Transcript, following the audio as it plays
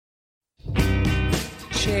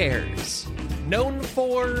Chairs. Known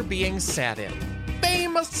for being sat in.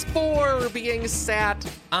 Famous for being sat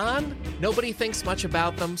on. Nobody thinks much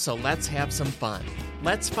about them, so let's have some fun.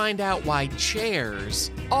 Let's find out why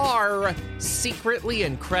chairs are secretly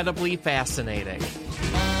incredibly fascinating.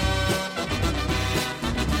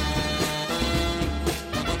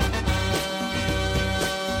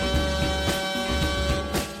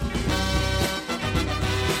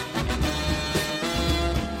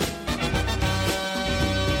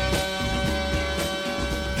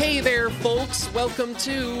 Hey there, folks. Welcome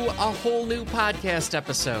to a whole new podcast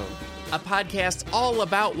episode. A podcast all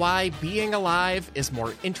about why being alive is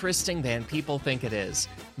more interesting than people think it is.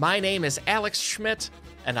 My name is Alex Schmidt,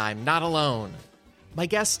 and I'm not alone. My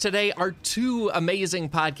guests today are two amazing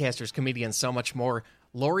podcasters, comedians, so much more,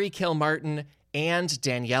 Laurie Kilmartin and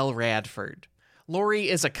Danielle Radford. Laurie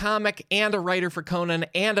is a comic and a writer for Conan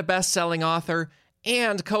and a best-selling author,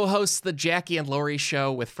 and co-hosts the Jackie and Laurie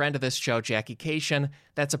Show with friend of this show, Jackie Cation.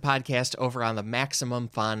 That's a podcast over on the Maximum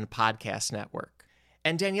Fun Podcast Network.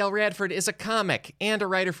 And Danielle Radford is a comic and a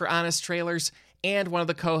writer for Honest Trailers and one of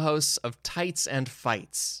the co-hosts of Tights and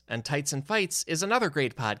Fights. And Tights and Fights is another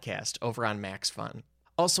great podcast over on Max Fun.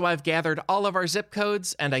 Also, I've gathered all of our zip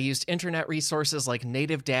codes, and I used internet resources like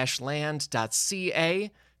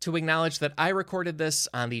native-land.ca to acknowledge that I recorded this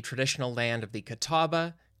on the traditional land of the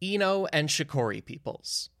Catawba, Eno, and Shakori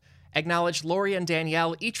peoples. Acknowledge Laurie and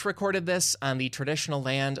Danielle each recorded this on the traditional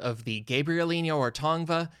land of the Gabrielino or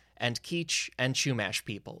Tongva and Kizh and Chumash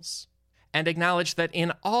peoples. And acknowledge that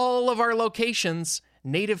in all of our locations,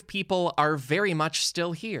 Native people are very much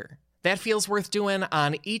still here. That feels worth doing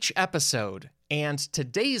on each episode, and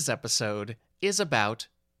today's episode is about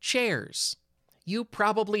chairs. You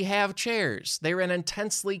probably have chairs. They're an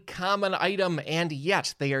intensely common item, and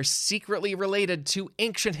yet they are secretly related to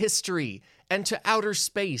ancient history, and to outer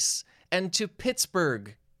space, and to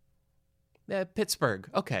Pittsburgh. Pittsburgh.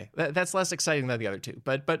 Okay, that's less exciting than the other two,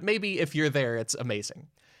 but maybe if you're there, it's amazing.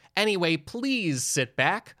 Anyway, please sit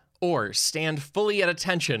back or stand fully at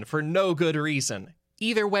attention for no good reason.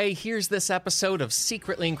 Either way, here's this episode of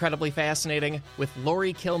Secretly Incredibly Fascinating with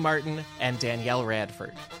Laurie Kilmartin and Danielle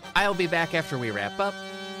Radford. I'll be back after we wrap up.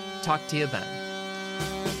 Talk to you then.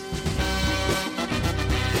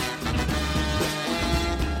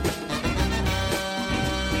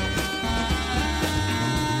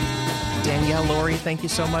 Danielle, Laurie, thank you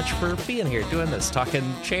so much for being here, doing this,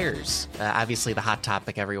 talking chairs. Obviously the hot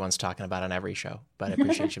topic everyone's talking about on every show, but I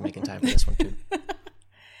appreciate you making time for this one too.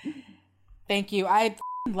 Thank you. I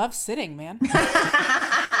love sitting, man.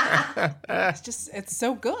 It's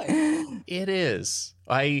so good. It is.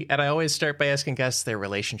 I always start by asking guests their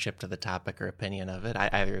relationship to the topic or opinion of it.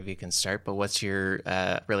 Either of you can start, but what's your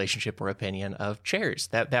relationship or opinion of chairs?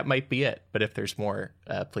 That might be it, but if there's more,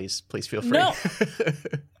 please feel free. No.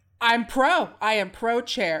 I am pro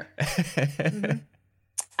chair. Mm-hmm.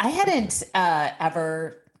 I hadn't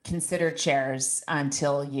ever considered chairs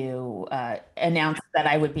until you announced that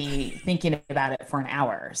I would be thinking about it for an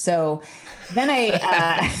hour. So then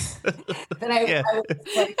I was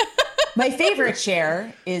like, my favorite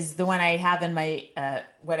chair is the one I have in my in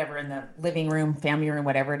the living room, family room,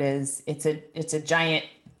 whatever it is. It's a giant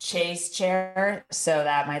chaise chair so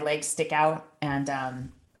that my legs stick out, and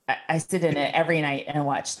I sit in it every night and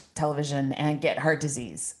watch television and get heart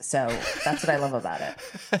disease. So that's what I love about it.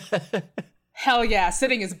 Hell yeah,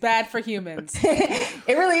 sitting is bad for humans. It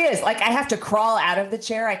really is. Like, I have to crawl out of the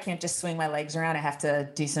chair. I can't just swing my legs around. I have to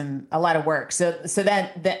do a lot of work. So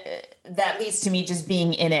that leads to me just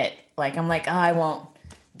being in it. Like, I'm like, oh, I won't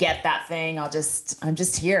get that thing. I'm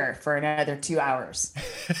just here for another 2 hours.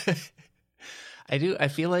 I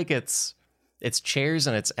feel like it's chairs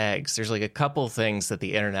and it's eggs. There's like a couple things that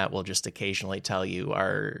the internet will just occasionally tell you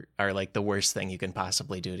are like the worst thing you can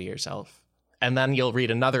possibly do to yourself. And then you'll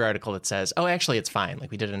read another article that says, oh, actually, it's fine.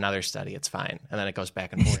 Like, we did another study. It's fine. And then it goes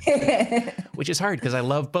back and forth, which is hard because I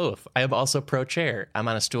love both. I am also pro chair. I'm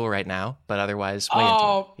on a stool right now, but otherwise, way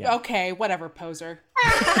into it. Yeah. Okay. Whatever, poser.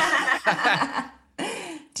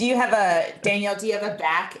 Danielle, do you have a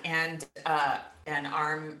back and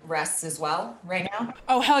arm rests as well right now?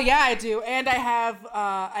 Oh, hell yeah, I do. And I have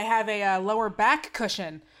a lower back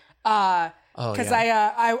cushion. Because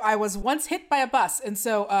I was once hit by a bus, and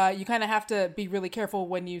so you kind of have to be really careful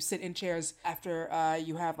when you sit in chairs after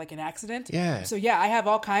you have like an accident. Yeah. So yeah, I have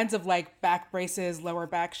all kinds of like back braces, lower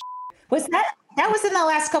back. Was that was in the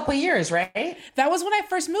last couple of years, right? That was when I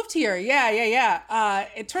first moved here. Yeah.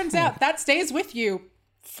 It turns out that stays with you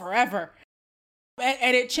forever.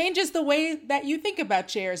 And it changes the way that you think about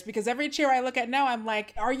chairs, because every chair I look at now, I'm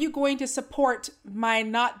like, are you going to support my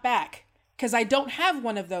not back? because I don't have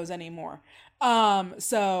one of those anymore.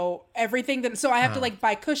 So everything so I have to like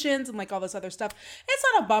buy cushions and like all this other stuff. It's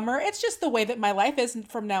not a bummer. It's just the way that my life is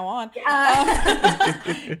from now on.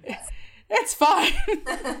 It's fine.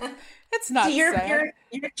 It's not. So your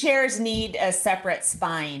chairs need a separate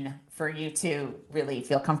spine for you to really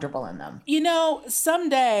feel comfortable in them. You know,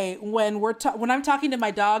 someday when when I'm talking to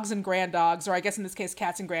my dogs and granddogs, or I guess in this case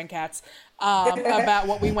cats and grandcats, about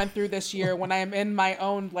what we went through this year, when I am in my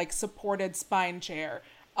own like supported spine chair,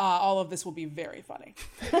 all of this will be very funny.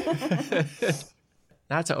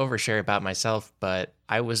 Not to overshare about myself, but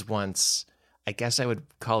I was once, I guess I would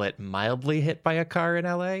call it mildly hit by a car in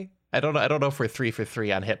LA. I don't know if we're 3 for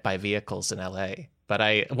 3 on hit by vehicles in LA,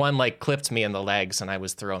 but one like clipped me in the legs and I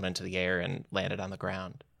was thrown into the air and landed on the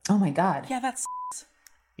ground. Oh my God. Yeah, that's.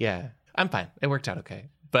 Yeah, I'm fine. It worked out okay.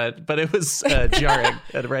 But it was jarring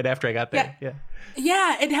right after I got there.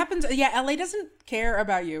 Yeah, it happens. Yeah, LA doesn't care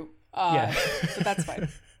about you. But that's fine.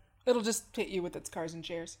 It'll just hit you with its cars and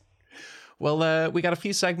chairs. Well, we got a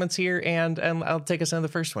few segments here, and I'll take us into the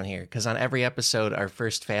first one here, because on every episode, our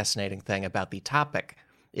first fascinating thing about the topic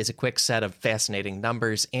is a quick set of fascinating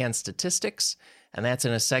numbers and statistics, and that's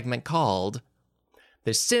in a segment called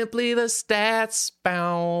They're Simply the Stats,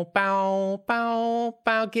 bow, bow, bow,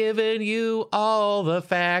 bow, giving you all the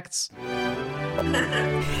facts.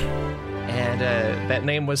 And that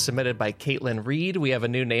name was submitted by Caitlin Reed. We have a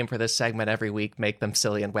new name for this segment every week. Make them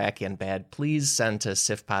silly and wacky and bad. Please send to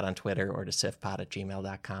sifpod on Twitter or to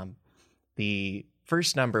sifpod@gmail.com. The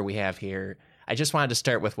first number we have here, I just wanted to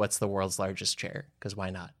start with what's the world's largest chair, because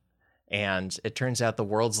why not? And it turns out the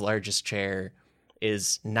world's largest chair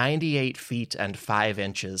is 98 feet and 5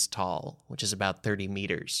 inches tall, which is about 30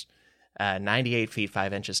 meters. 98 feet,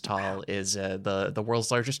 5 inches tall is the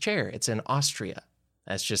world's largest chair. It's in Austria.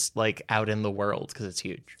 That's just like out in the world because it's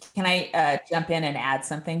huge. Can I jump in and add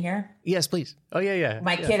something here? Yes, please. Oh, yeah.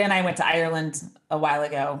 My kid and I went to Ireland a while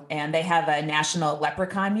ago, and they have a National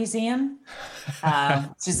Leprechaun Museum,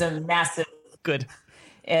 which is a massive. Good.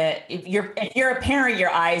 If you're a parent,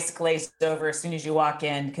 your eyes glaze over as soon as you walk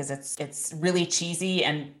in because it's really cheesy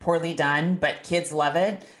and poorly done, but kids love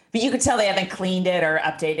it. But you could tell they haven't cleaned it or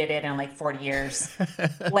updated it in like 40 years.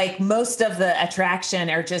 Like most of the attraction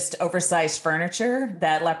are just oversized furniture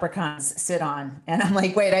that leprechauns sit on. And I'm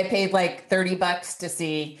like, wait, I paid like $30 to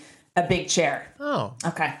see a big chair. Oh.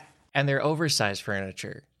 Okay. And they're oversized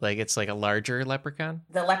furniture. Like it's like a larger leprechaun?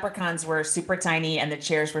 The leprechauns were super tiny and the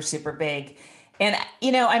chairs were super big. And,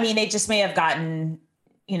 they just may have gotten,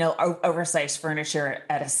 oversized furniture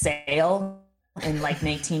at a sale in like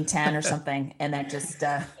 1910 or something. And that just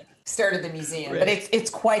started the museum. Right. But it's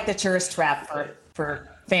quite the tourist trap for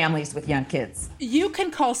families with young kids. You can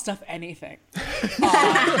call stuff anything.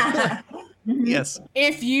 Yes.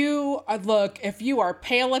 If you are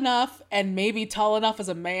pale enough and maybe tall enough as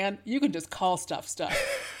a man, you can just call stuff.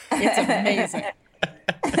 It's amazing.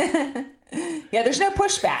 Yeah, there's no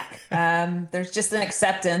pushback. There's just an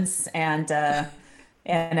acceptance and I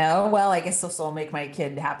guess this will make my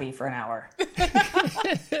kid happy for an hour.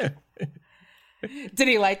 Did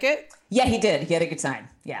he like it? Yeah, he did. He had a good time.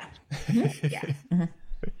 Yeah. Mm-hmm. Yeah. Mm-hmm.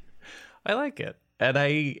 I like it.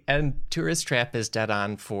 And Tourist Trap is dead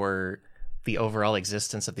on for the overall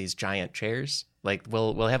existence of these giant chairs. Like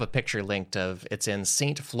we'll have a picture linked of it's in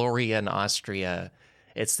St. Florian, Austria.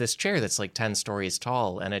 It's this chair that's like 10 stories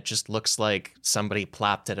tall, and it just looks like somebody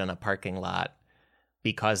plopped it in a parking lot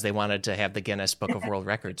because they wanted to have the Guinness Book of World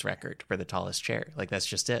Records record for the tallest chair. Like that's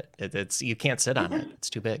just it. It's you can't sit on it. It's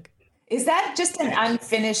too big. Is that just an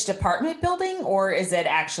unfinished apartment building, or is it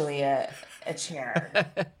actually a chair?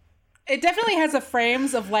 It definitely has a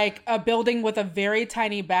frames of like a building with a very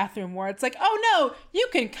tiny bathroom where it's like, oh no, you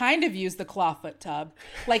can kind of use the clawfoot tub.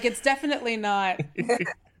 Like it's definitely not.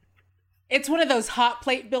 It's one of those hot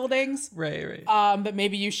plate buildings, right? That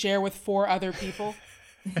maybe you share with 4 other people.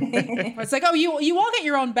 It's like, oh, you all get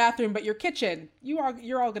your own bathroom, but your kitchen, you're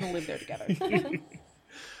all going to live there together.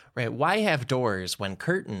 Right? Why have doors when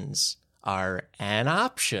curtains are an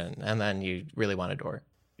option, and then you really want a door?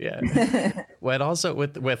 Yeah. Well, also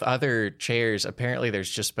with other chairs, apparently there's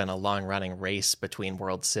just been a long running race between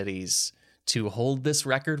world cities to hold this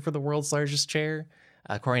record for the world's largest chair.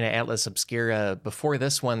 According to Atlas Obscura, before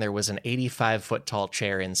this one, there was an 85-foot tall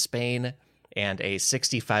chair in Spain and a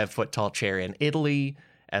 65-foot tall chair in Italy.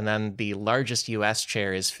 And then the largest U.S.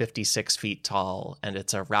 chair is 56 feet tall, and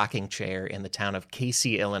it's a rocking chair in the town of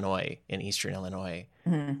Casey, Illinois, in eastern Illinois,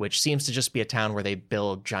 which seems to just be a town where they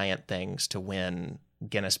build giant things to win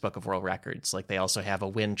Guinness Book of World Records. Like they also have a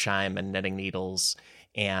wind chime and knitting needles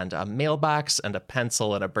and a mailbox and a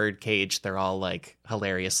pencil and a bird cage. They're all like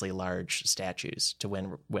hilariously large statues to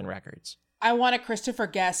win records. I want a Christopher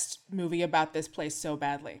Guest movie about this place so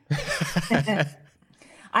badly.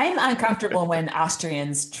 I'm uncomfortable when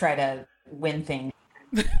Austrians try to win things.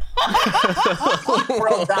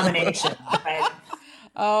 World domination. But...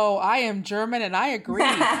 Oh, I am German and I agree.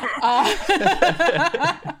 Not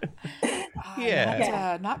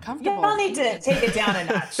comfortable. Y'all need to take it down a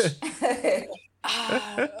notch.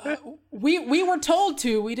 We were told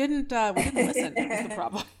to. We didn't listen. That's the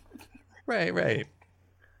problem. Right.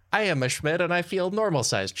 I am a Schmidt and I feel normal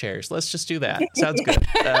sized chairs. Let's just do that. Sounds good.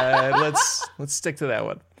 Let's stick to that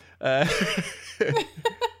one.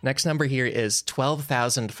 Next number here is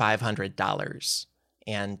 $12,500.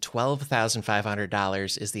 And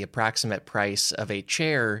 $12,500 is the approximate price of a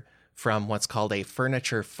chair from what's called a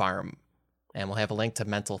furniture farm. And we'll have a link to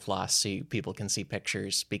Mental Floss so people can see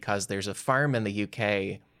pictures, because there's a farm in the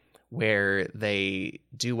UK where they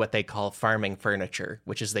do what they call farming furniture,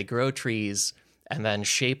 which is they grow trees and then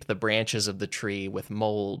shape the branches of the tree with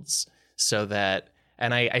molds so that,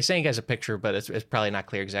 and I sent you guys a picture, but it's probably not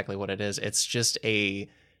clear exactly what it is. It's just a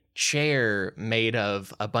chair made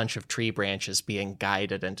of a bunch of tree branches being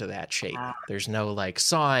guided into that shape. There's no like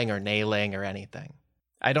sawing or nailing or anything.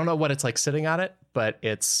 I don't know what it's like sitting on it, but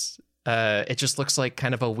it just looks like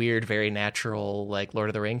kind of a weird, very natural, like Lord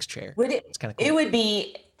of the Rings chair. It's kind of cool. It would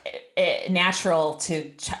be natural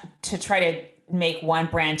to try to make one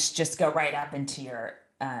branch just go right up into your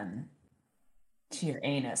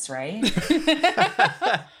anus, right?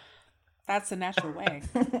 That's the natural way.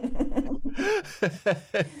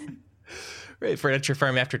 Right, furniture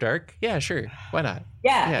farm after dark. Yeah, sure. Why not?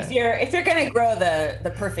 Yeah. If you're gonna grow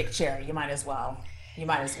the perfect chair, you might as well.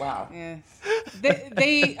 Yeah.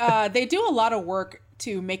 They do a lot of work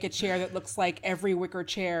to make a chair that looks like every wicker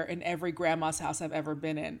chair in every grandma's house I've ever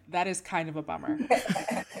been in. That is kind of a bummer.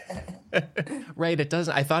 Right, it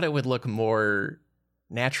doesn't. I thought it would look more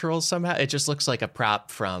natural somehow. It just looks like a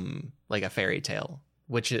prop from like a fairy tale,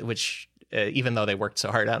 which even though they worked so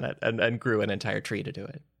hard on it and grew an entire tree to do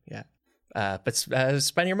it. Yeah. But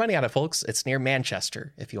spend your money on it, folks. It's near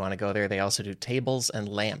Manchester. If you want to go there, they also do tables and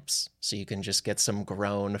lamps, so you can just get some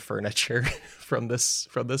grown furniture from this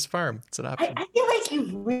farm. It's an option. I feel like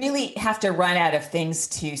you really have to run out of things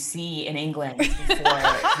to see in England before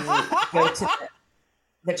you go to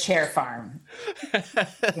the chair farm.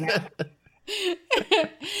 You know?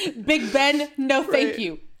 Big Ben, no thank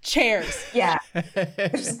you. Chairs. Yeah.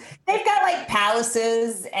 They've got like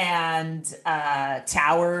palaces and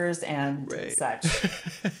towers and such.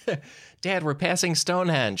 Dad, we're passing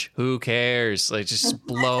Stonehenge. Who cares? Like just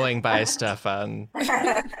blowing by stuff on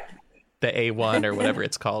the A1 or whatever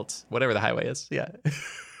it's called. Whatever the highway is. Yeah.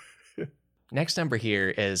 Next number here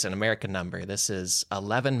is an American number. This is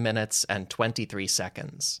 11 minutes and 23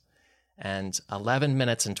 seconds. And 11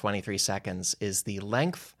 minutes and 23 seconds is the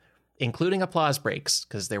length, including applause breaks,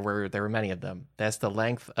 because there were many of them. That's the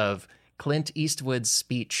length of Clint Eastwood's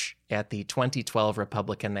speech at the 2012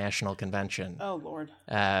 Republican National Convention. Oh, Lord.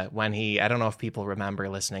 When I don't know if people remember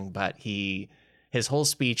listening, but his whole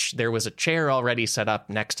speech, there was a chair already set up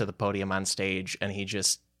next to the podium on stage, and he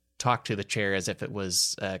just talked to the chair as if it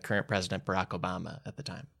was current President Barack Obama at the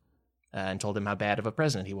time, and told him how bad of a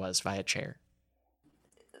president he was via chair.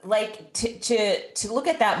 Like to look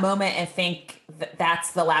at that moment and think that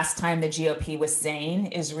that's the last time the GOP was sane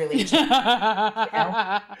is really, you know?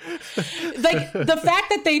 Like the fact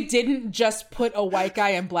that they didn't just put a white guy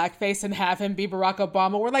in blackface and have him be Barack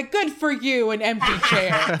Obama. We're like, good for you, an empty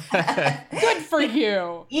chair. Good for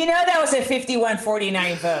you. You know, that was a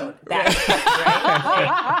 51-49 vote. That's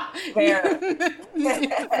right.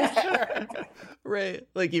 Sure. Right.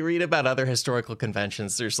 Like you read about other historical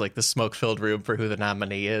conventions, there's like the smoke-filled room for who the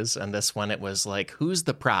nominee is. And this one, it was like, who's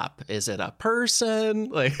the prop? Is it a person?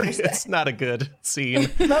 Like, it's not a good scene.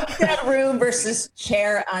 Smoke-filled room versus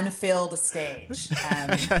chair unfilled stage.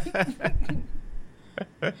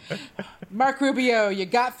 Mark Rubio, you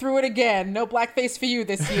got through it again. No blackface for you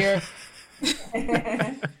this year.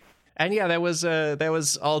 And yeah, that was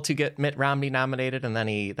all to get Mitt Romney nominated, and then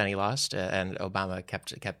he lost, and Obama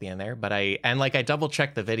kept being there. But I double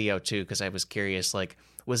checked the video too, because I was curious, like,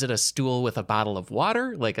 was it a stool with a bottle of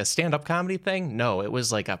water, like a stand-up comedy thing? No, it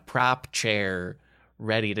was like a prop chair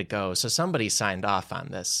ready to go. So somebody signed off on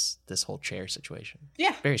this whole chair situation.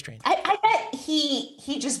 Yeah, very strange. I bet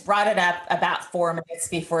he just brought it up about 4 minutes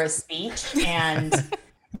before his speech, and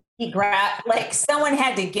he grabbed, like, someone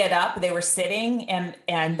had to get up. They were sitting,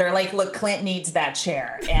 and they're like, "Look, Clint needs that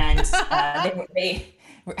chair," and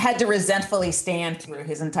had to resentfully stand through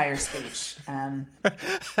his entire speech.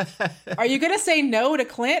 Are you going to say no to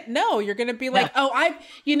Clint? No, you're going to be like,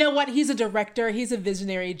 you know what? He's a director. He's a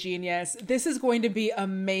visionary genius. This is going to be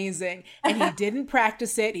amazing. And he didn't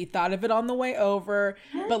practice it. He thought of it on the way over.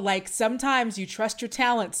 But like sometimes you trust your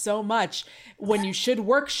talent so much when you should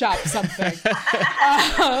workshop something,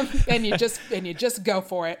 and you just go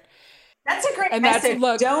for it. That's a great message.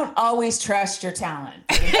 Don't always trust your talent.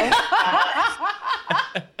 You know?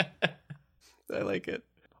 I like it.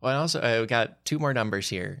 Well, and also, we got 2 more numbers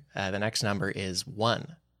here. The next number is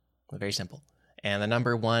 1. Very simple. And the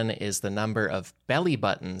number 1 is the number of belly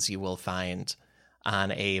buttons you will find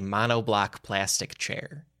on a monoblock plastic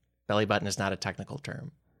chair. Belly button is not a technical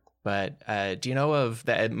term. But do you know of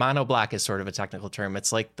that? Monoblock is sort of a technical term.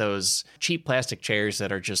 It's like those cheap plastic chairs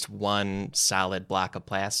that are just one solid block of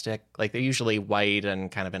plastic. Like they're usually white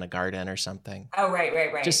and kind of in a garden or something. Oh,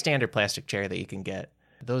 right. Just standard plastic chair that you can get.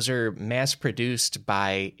 Those are mass produced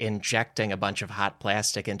by injecting a bunch of hot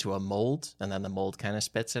plastic into a mold, and then the mold kind of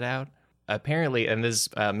spits it out. Apparently, and this is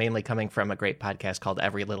mainly coming from a great podcast called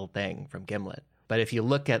Every Little Thing from Gimlet. But if you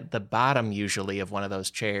look at the bottom usually of one of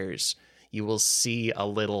those chairs, you will see a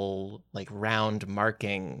little like round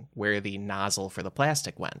marking where the nozzle for the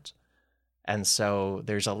plastic went. And so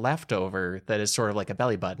there's a leftover that is sort of like a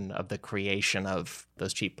belly button of the creation of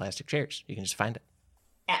those cheap plastic chairs. You can just find it.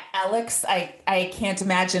 Alex, I can't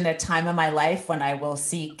imagine a time in my life when I will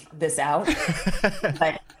seek this out,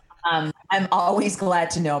 but I'm always glad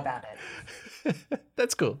to know about it.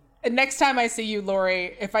 That's cool. And next time I see you,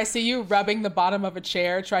 Lori, if I see you rubbing the bottom of a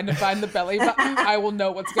chair trying to find the belly button, I will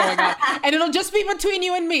know what's going on. And it'll just be between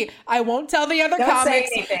you and me. I won't tell the other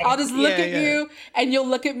comics. I'll just look at you, and you'll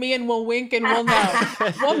look at me, and we'll wink, and we'll know.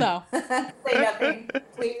 We'll know. Say nothing,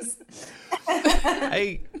 please.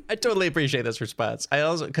 I totally appreciate this response. I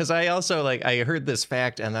heard this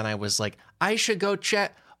fact, and then I was like, I should go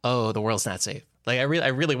check. Oh, the world's not safe. Like I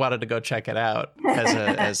really wanted to go check it out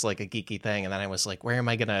as like a geeky thing, and then I was like, where am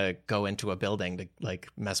I gonna go into a building to like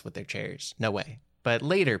mess with their chairs? No way. But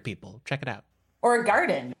later, people, check it out. Or a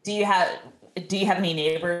garden. Do you have any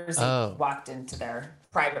neighbors who walked into their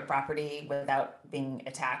private property without being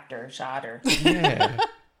attacked or shot or? Yeah,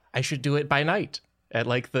 I should do it by night at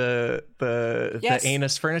like the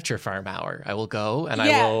Anus Furniture Farm hour. I will go and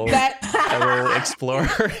I will explore.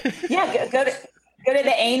 Yeah, go to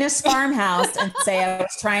the Anus farmhouse and say, I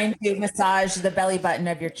was trying to massage the belly button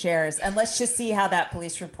of your chairs. And let's just see how that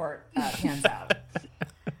police report pans out.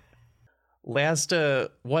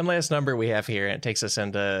 One last number we have here, and it takes us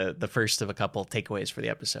into the first of a couple takeaways for the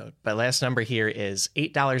episode. But last number here is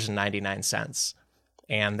 $8.99.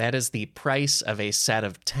 And that is the price of a set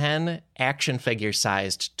of 10 action figure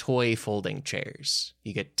sized toy folding chairs.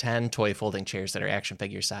 You get 10 toy folding chairs that are action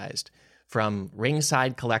figure sized from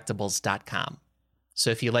ringsidecollectibles.com. So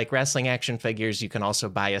if you like wrestling action figures, you can also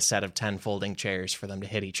buy a set of 10 folding chairs for them to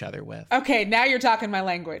hit each other with. Okay, now you're talking my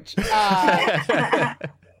language.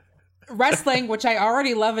 Wrestling, which I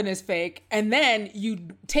already love and is fake, and then you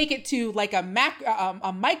take it to like a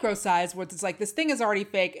micro size where it's like this thing is already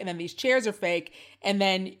fake, and then these chairs are fake, and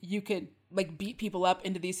then you could like beat people up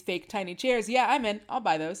into these fake tiny chairs. Yeah, I'm in. I'll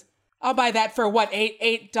buy those. I'll buy that for what,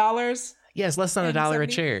 $8? Yeah, it's less than $1 a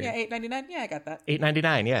chair. Yeah, $8.99. Yeah, I got that.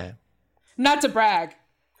 $8.99. Yeah. Not to brag.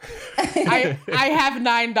 I have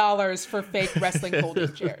 $9 for fake wrestling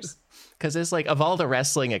folding chairs. Because it's like, of all the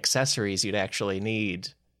wrestling accessories you'd actually need,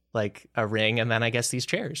 like a ring and then I guess these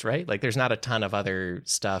chairs, right? Like there's not a ton of other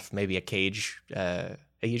stuff, maybe a cage.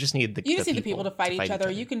 You just need the people to fight each other.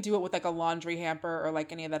 You can do it with like a laundry hamper or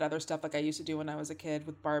like any of that other stuff like I used to do when I was a kid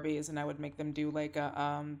with Barbies, and I would make them do like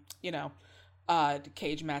a,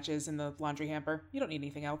 cage matches in the laundry hamper. You don't need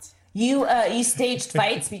anything else. You staged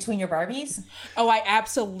fights between your Barbies? Oh, I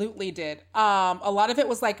absolutely did. A lot of it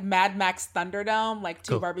was like Mad Max Thunderdome, like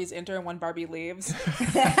two Barbies enter and one Barbie leaves.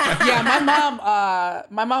 Yeah,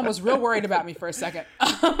 my mom was real worried about me for a second.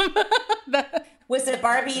 Was it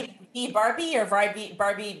Barbie v Barbie or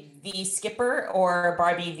Barbie v Skipper or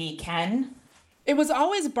Barbie v Ken? It was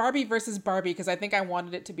always Barbie versus Barbie because I think I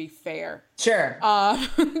wanted it to be fair. Sure.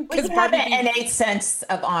 Because you have an innate sense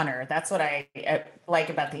of honor. That's what I like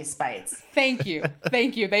about these fights. Thank you.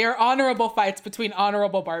 They are honorable fights between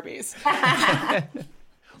honorable Barbies.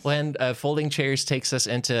 When folding chairs takes us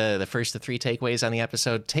into the first of three takeaways on the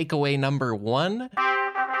episode. Takeaway number 1.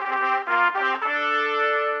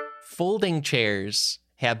 Folding chairs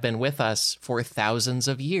have been with us for thousands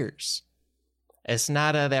of years. It's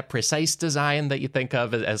not that precise design that you think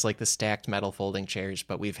of as like the stacked metal folding chairs,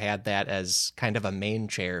 but we've had that as kind of a main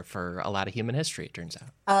chair for a lot of human history, it turns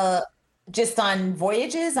out. just on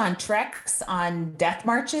voyages, on treks, on death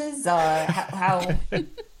marches? How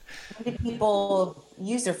do people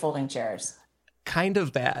use their folding chairs? Kind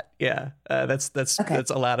of that, yeah. That's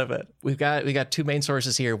a lot of it. We got two main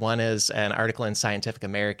sources here. One is an article in Scientific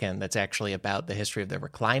American that's actually about the history of the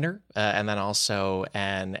recliner, and then also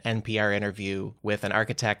an NPR interview with an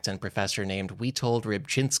architect and professor named Witold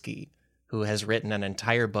Rybczynski, who has written an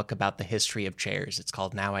entire book about the history of chairs. It's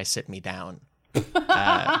called Now I Sit Me Down.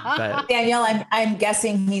 But Danielle, I'm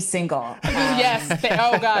guessing he's single. Yes.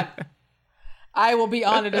 Oh God. I will be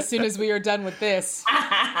on it as soon as we are done with this.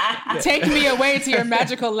 Take me away to your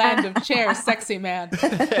magical land of chairs, sexy man.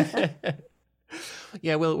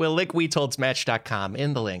 Yeah, we'll link WeToldsMatch.com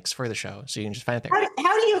in the links for the show, so you can just find it there.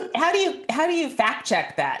 How do you fact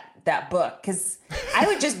check that book? Because I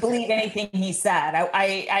would just believe anything he said.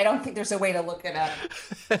 I don't think there's a way to look it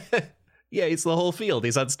up. Yeah, he's the whole field.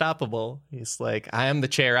 He's unstoppable. He's like, I am the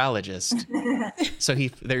chairologist. So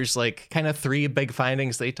there's like kind of three big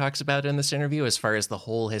findings that he talks about in this interview as far as the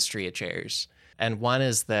whole history of chairs. And one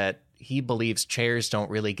is that he believes chairs don't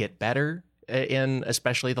really get better in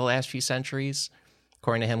especially the last few centuries.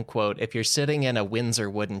 According to him, quote, if you're sitting in a Windsor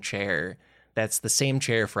wooden chair, that's the same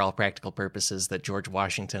chair for all practical purposes that George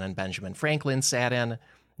Washington and Benjamin Franklin sat in.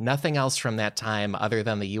 Nothing else from that time other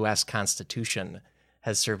than the U.S. Constitution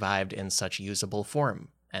has survived in such usable form,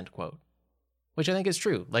 end quote. Which I think is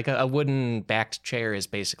true. Like a wooden backed chair is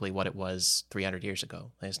basically what it was 300 years ago.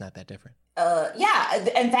 It's not that different. Yeah.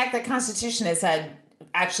 In fact, the Constitution has had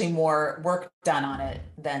actually more work done on it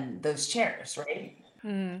than those chairs, right?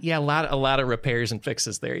 Mm. Yeah, a lot of repairs and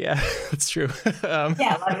fixes there. Yeah, that's true.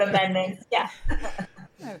 Yeah, a lot of amendments. Yeah.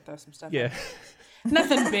 I had to throw some stuff. Yeah.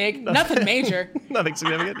 Nothing big, nothing major. Nothing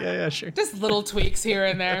significant. Yeah, sure. Just little tweaks here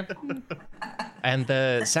and there. And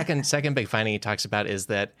the second big finding he talks about is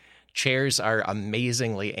that chairs are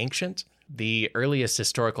amazingly ancient. The earliest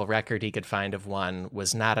historical record he could find of one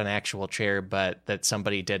was not an actual chair, but that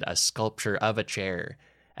somebody did a sculpture of a chair,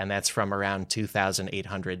 and that's from around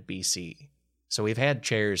 2800 BC. So we've had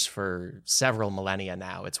chairs for several millennia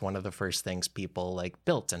now. It's one of the first things people like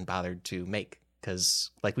built and bothered to make. Because,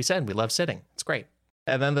 like we said, we love sitting. It's great.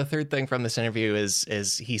 And then the third thing from this interview is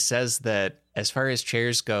he says that as far as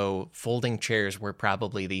chairs go, folding chairs were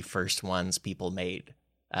probably the first ones people made.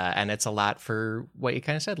 And it's a lot for what you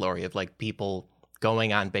kind of said, Lori, of like people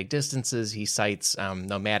going on big distances. He cites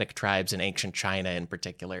nomadic tribes in ancient China in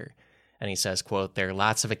particular. And he says, quote, there are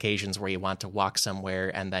lots of occasions where you want to walk somewhere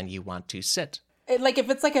and then you want to sit. Like if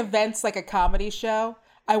it's like events like a comedy show,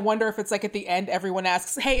 I wonder if it's like at the end, everyone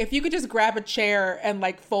asks, hey, if you could just grab a chair and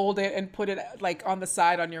like fold it and put it like on the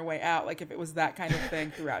side on your way out. Like if it was that kind of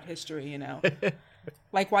thing throughout history, you know,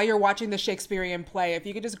 like while you're watching the Shakespearean play, if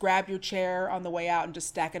you could just grab your chair on the way out and just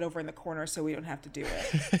stack it over in the corner so we don't have to do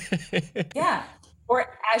it. Yeah. Or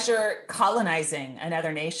as you're colonizing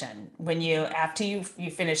another nation, after you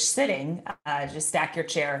finish sitting, just stack your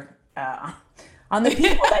chair on the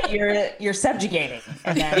people that you're subjugating,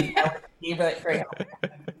 and then that would be very helpful.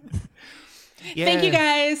 Yeah. Thank you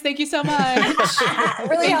guys. Thank you so much.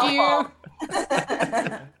 Really Thank helpful.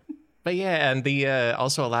 you. But yeah, and the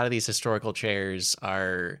also a lot of these historical chairs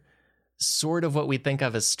are sort of what we think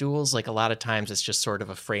of as stools. Like a lot of times it's just sort of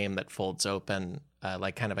a frame that folds open,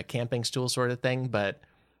 like kind of a camping stool sort of thing. But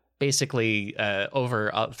basically,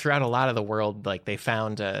 throughout a lot of the world, like they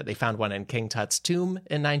found one in King Tut's tomb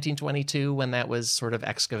in 1922 when that was sort of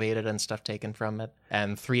excavated and stuff taken from it.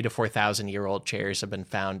 And 3,000 to 4,000 year old chairs have been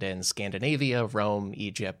found in Scandinavia, Rome,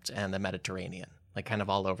 Egypt, and the Mediterranean, like kind of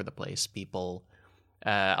all over the place.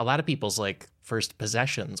 A lot of people's like first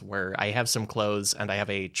possessions were, I have some clothes and I have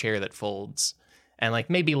a chair that folds, and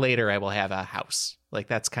like maybe later I will have a house. Like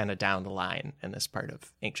that's kind of down the line in this part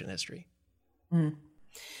of ancient history. Mm.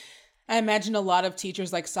 I imagine a lot of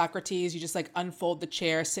teachers like Socrates, you just like unfold the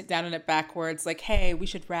chair, sit down in it backwards, like, hey, we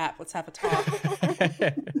should rap, let's have a talk.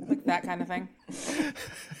 Like that kind of thing.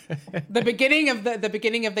 The beginning of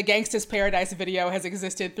the Gangsta's Paradise video has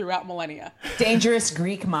existed throughout millennia. Dangerous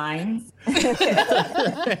Greek minds.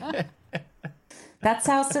 That's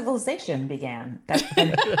how civilization began.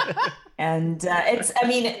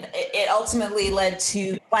 It ultimately led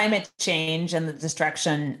to climate change and the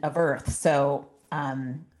destruction of Earth. So,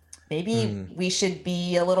 maybe we should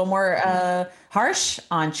be a little more harsh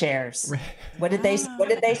on chairs. What did they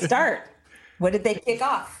start? What did they kick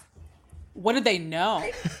off? What did they know?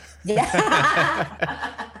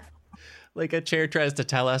 Yeah. Like a chair tries to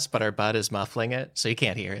tell us, but our butt is muffling it, so you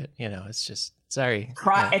can't hear it. You know, it's just sorry.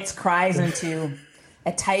 It cries into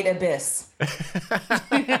a tight abyss.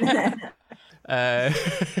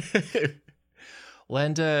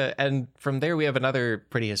 And from there, we have another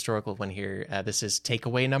pretty historical one here. This is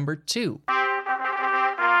takeaway number 2.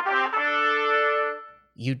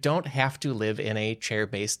 You don't have to live in a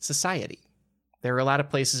chair-based society. There are a lot of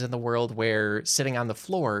places in the world where sitting on the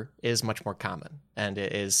floor is much more common, and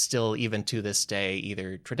it is still, even to this day,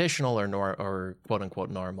 either traditional or quote-unquote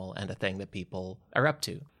normal, and a thing that people are up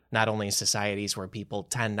to. Not only societies where people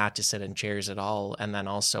tend not to sit in chairs at all, and then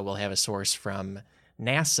also we'll have a source from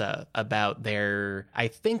NASA about their, I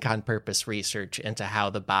think on purpose, research into how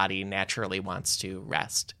the body naturally wants to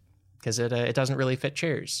rest, because it doesn't really fit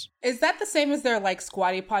chairs. Is that the same as their like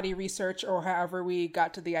squatty potty research, or however we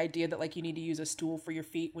got to the idea that like you need to use a stool for your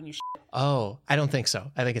feet when you shit? Oh, I don't think so.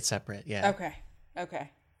 I think it's separate. Yeah. Okay.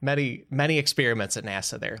 Many experiments at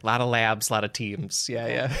NASA there. A lot of labs, a lot of teams.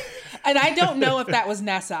 Yeah. And I don't know if that was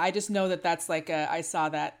NASA. I just know that that's like I saw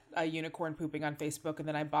that a unicorn pooping on Facebook, and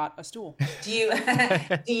then I bought a stool. Do you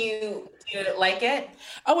like it?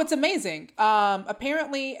 Oh, it's amazing.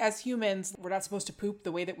 Apparently, as humans, we're not supposed to poop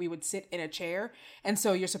the way that we would sit in a chair, and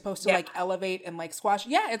so you're supposed to like elevate and like squash.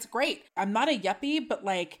 Yeah, it's great. I'm not a yuppie, but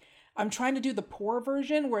like I'm trying to do the poor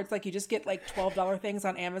version where it's like you just get like $12 things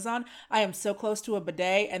on Amazon. I am so close to a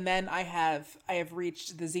bidet, and then I have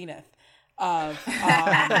reached the zenith of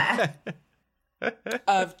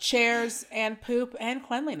chairs and poop and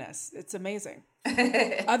cleanliness. It's amazing.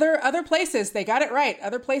 Other places, they got it right.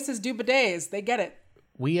 Other places do bidets. They get it.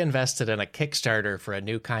 We invested in a Kickstarter for a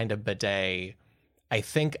new kind of bidet, I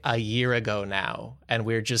think a year ago now, and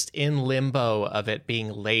we're just in limbo of it being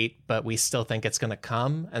late, but we still think it's going to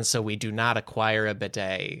come. And so we do not acquire a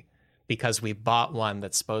bidet because we bought one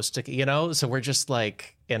that's supposed to, so we're just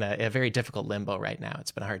like in a very difficult limbo right now.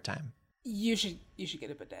 It's been a hard time. You should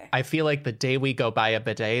get a bidet. I feel like the day we go buy a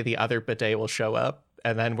bidet, the other bidet will show up,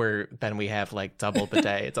 and then we have like double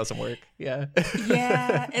bidet. It doesn't work. Yeah.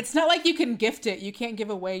 Yeah, it's not like you can gift it. You can't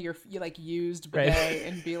give away your like used bidet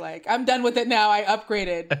and be like, I'm done with it now. I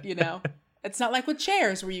upgraded. It's not like with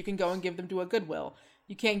chairs where you can go and give them to a Goodwill.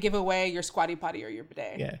 You can't give away your squatty potty or your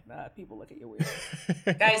bidet. Yeah. People look at you weird.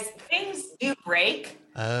 Guys, things do break.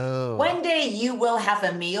 Oh. One day you will have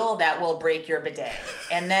a meal that will break your bidet.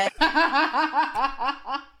 And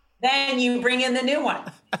then you bring in the new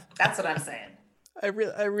one. That's what I'm saying. I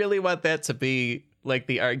really want that to be like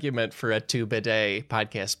the argument for a 2 bidet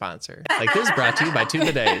podcast sponsor. Like, this is brought to you by 2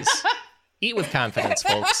 bidets. Eat with confidence,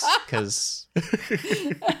 folks, because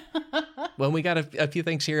well, we got a few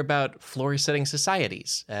things here about floor-sitting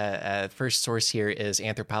societies. First source here is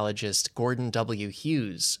anthropologist Gordon W.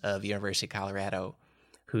 Hughes of University of Colorado,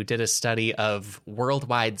 who did a study of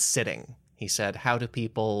worldwide sitting. He said, how do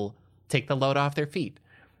people take the load off their feet?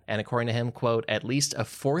 And according to him, quote, at least a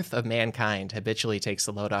fourth of mankind habitually takes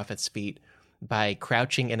the load off its feet by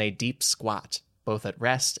crouching in a deep squat, both at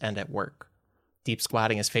rest and at work. Deep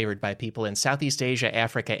squatting is favored by people in Southeast Asia,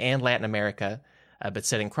 Africa, and Latin America, but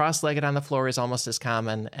sitting cross-legged on the floor is almost as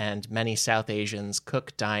common, and many South Asians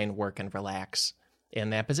cook, dine, work, and relax in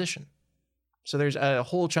that position. So there's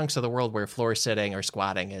whole chunks of the world where floor sitting or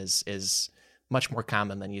squatting is much more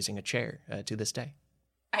common than using a chair to this day.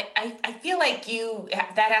 I feel like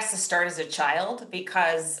that has to start as a child,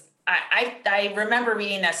 because I remember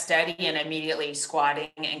reading that study and immediately squatting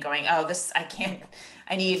and going, oh, I can't.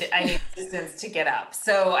 I need assistance to get up.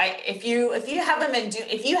 So if you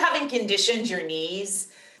haven't conditioned your knees,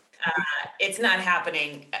 it's not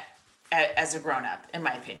happening as a grown up, in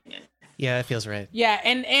my opinion. Yeah, that feels right. Yeah,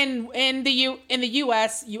 and in the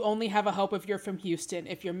U.S., you only have a hope if you're from Houston.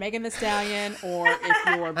 If you're Megan Thee Stallion or if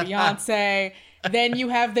you're Beyonce, then you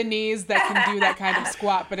have the knees that can do that kind of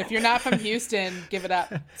squat. But if you're not from Houston, give it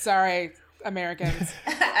up. Sorry, Americans.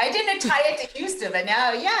 I didn't tie it to Houston, but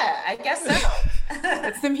now, yeah, I guess so.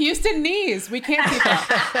 It's them Houston knees. We can't keep up.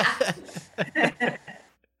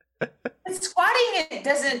 Squatting, it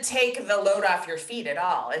doesn't take the load off your feet at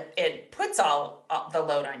all. It puts all the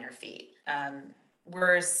load on your feet.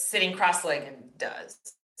 Whereas sitting cross-legged does.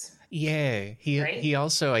 Yeah, he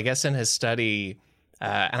also, I guess in his study,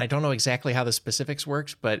 and I don't know exactly how the specifics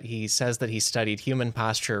worked, but he says that he studied human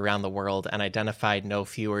posture around the world and identified no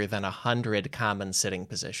fewer than 100 common sitting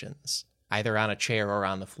positions, either on a chair or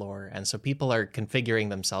on the floor. And so people are configuring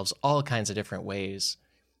themselves all kinds of different ways,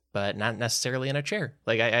 but not necessarily in a chair.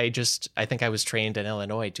 Like I think I was trained in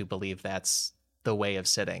Illinois to believe that's the way of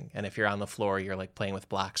sitting. And if you're on the floor, you're like playing with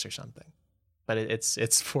blocks or something. But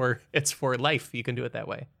it's for life. You can do it that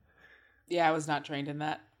way. Yeah, I was not trained in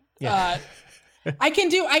that. Yeah. I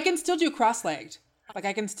can still do cross-legged. Like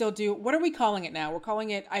I can still do, what are we calling it now? We're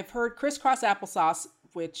calling it, I've heard crisscross applesauce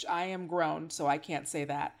which I am grown, so I can't say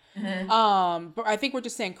that. Mm-hmm. But I think we're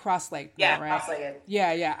just saying cross-legged. Yeah, now, right? cross-legged.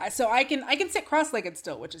 Yeah. So I can sit cross-legged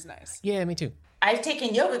still, which is nice. Yeah, me too. I've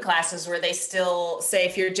taken yoga classes where they still say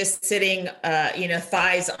if you're just sitting,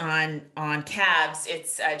 thighs on calves,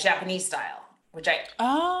 it's Japanese style, which I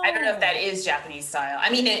don't know if that is Japanese style. I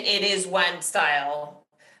mean, it is one style,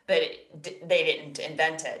 but they didn't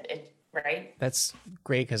invent it, right? That's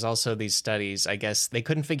great because also these studies, I guess, they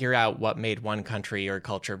couldn't figure out what made one country or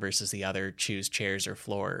culture versus the other choose chairs or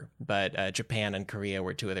floor. But Japan and Korea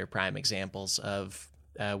were two of their prime examples of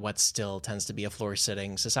what still tends to be a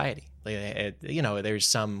floor-sitting society. There's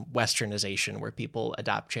some westernization where people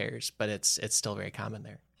adopt chairs, but it's still very common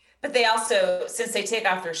there. But they also, since they take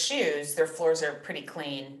off their shoes, their floors are pretty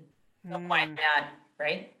clean. So why not,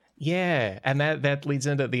 right? Yeah, and that leads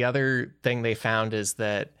into the other thing they found is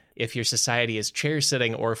that if your society is chair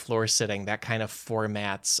sitting or floor sitting, that kind of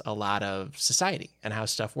formats a lot of society and how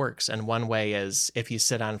stuff works. And one way is if you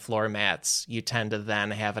sit on floor mats, you tend to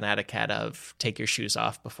then have an etiquette of take your shoes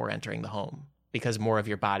off before entering the home because more of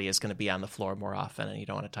your body is going to be on the floor more often and you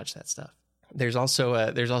don't want to touch that stuff. There's also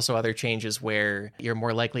other changes where you're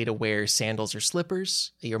more likely to wear sandals or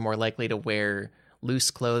slippers. You're more likely to wear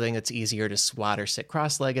loose clothing that's easier to squat or sit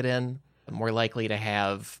cross-legged in. More likely to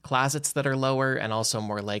have closets that are lower, and also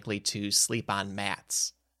more likely to sleep on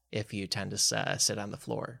mats if you tend to sit on the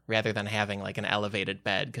floor rather than having like an elevated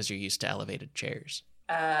bed because you're used to elevated chairs.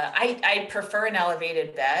 I prefer an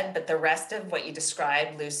elevated bed, but the rest of what you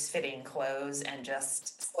described, loose fitting clothes and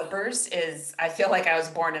just slippers, I feel like I was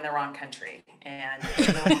born in the wrong country and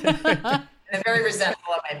I'm very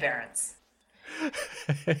resentful of my parents.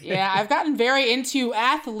 Yeah, I've gotten very into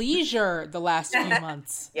athleisure the last few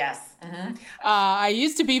months. Yes. Mm-hmm. I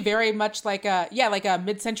used to be very much like a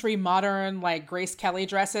mid-century modern like Grace Kelly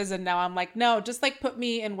dresses, and now I'm like, no, just like put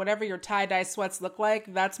me in whatever your tie-dye sweats look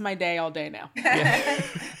like. That's my day all day now. I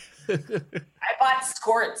bought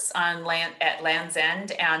skirts at Land's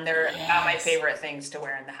End, and they're not my favorite things to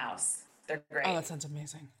wear in the house. They're great. Oh, that sounds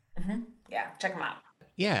amazing. Mm-hmm. Yeah, check them out.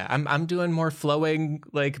 Yeah, I'm doing more flowing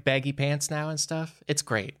like baggy pants now and stuff. It's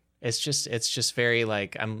great. It's just very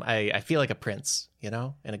like I feel like a prince, in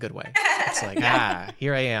a good way. It's like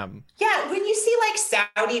here I am. Yeah, when you see like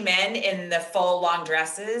Saudi men in the full long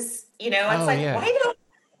dresses,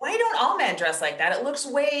 why don't all men dress like that? It looks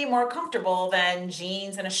way more comfortable than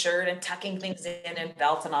jeans and a shirt and tucking things in and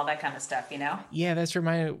belts and all that kind of stuff, Yeah, that's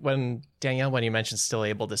reminded when Danielle, when you mentioned still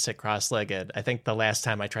able to sit cross-legged, I think the last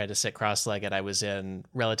time I tried to sit cross-legged, I was in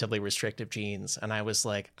relatively restrictive jeans. And I was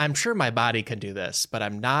like, I'm sure my body can do this, but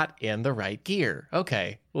I'm not in the right gear.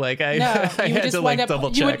 Okay. Like I had to like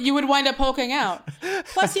double check. You would wind up poking out.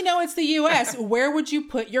 Plus, it's the US. Where would you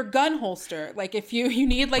put your gun holster? Like if you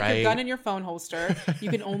need like your gun in your phone holster,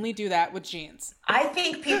 you can only do that with jeans. I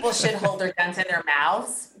think people should hold their guns in their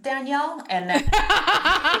mouths, Danielle, and then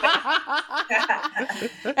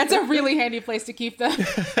that's a really handy place to keep them. It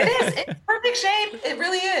is. It's perfect shape. It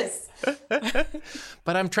really is.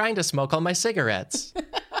 But I'm trying to smoke all my cigarettes.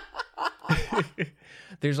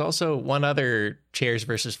 There's also one other chairs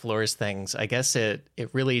versus floors things. I guess it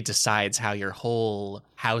really decides how your whole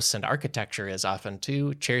house and architecture is often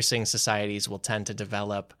too. Chair-sitting societies will tend to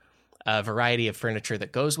develop a variety of furniture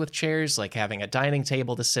that goes with chairs, like having a dining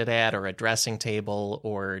table to sit at or a dressing table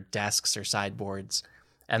or desks or sideboards.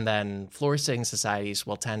 And then floor-sitting societies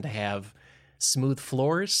will tend to have smooth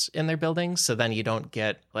floors in their buildings, so then you don't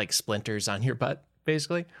get like splinters on your butt,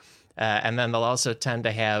 basically. And then they'll also tend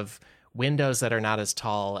to have windows that are not as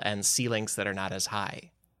tall and ceilings that are not as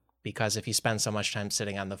high, because if you spend so much time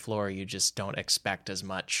sitting on the floor, you just don't expect as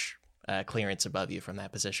much clearance above you from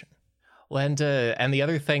that position. Well, and the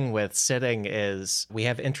other thing with sitting is we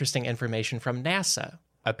have interesting information from NASA.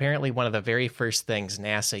 Apparently, one of the very first things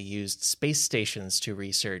NASA used space stations to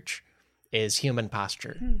research is human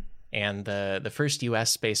posture. And the first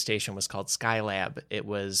U.S. space station was called Skylab. It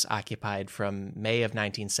was occupied from May of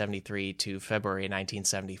 1973 to February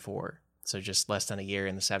 1974. So just less than a year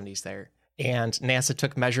in the 70s there. And NASA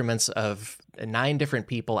took measurements of 9 different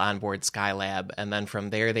people on board Skylab. And then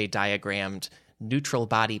from there, they diagrammed neutral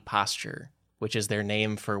body posture, which is their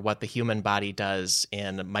name for what the human body does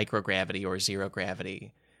in microgravity or zero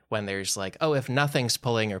gravity. When there's like, if nothing's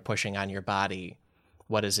pulling or pushing on your body,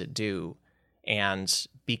 what does it do? And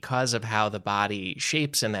because of how the body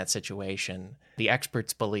shapes in that situation, the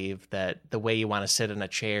experts believe that the way you want to sit in a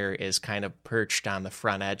chair is kind of perched on the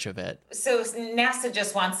front edge of it. So NASA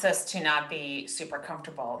just wants us to not be super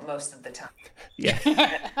comfortable most of the time. Yeah.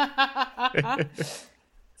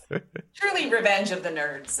 Truly revenge of the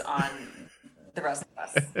nerds on the rest of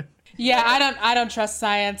us. Yeah, I don't trust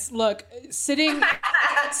science. Look, sitting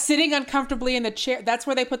sitting uncomfortably in the chair. That's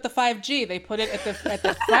where they put the 5G. They put it at the front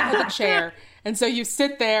of the chair. And so you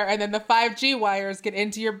sit there and then the 5G wires get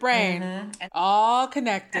into your brain. All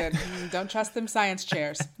connected. Don't trust them science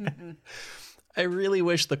chairs. I really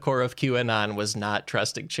wish the core of QAnon was not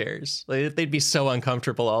trusting chairs. They'd be so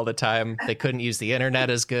uncomfortable all the time. They couldn't use the internet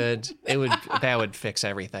as good. That would fix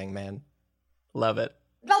everything, man. Love it.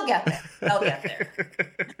 They'll get there.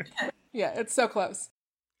 Yeah, it's so close.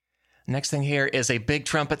 Next thing here is a big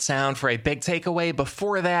trumpet sound for a big takeaway.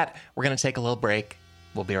 Before that, we're going to take a little break.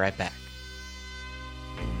 We'll be right back.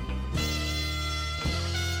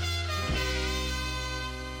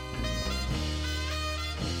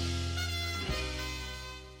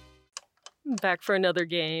 Back for another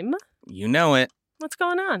game. You know it. What's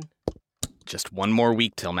going on? Just one more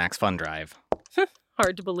week till Max Fun Drive.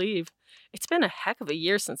 Hard to believe. It's been a heck of a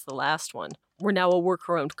year since the last one. We're now a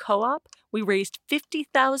worker-owned co-op. We raised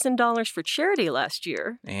 $50,000 for charity last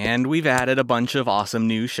year. And we've added a bunch of awesome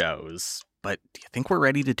new shows. But do you think we're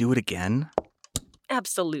ready to do it again?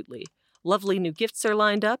 Absolutely. Lovely new gifts are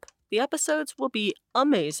lined up. The episodes will be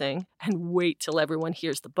amazing, and wait till everyone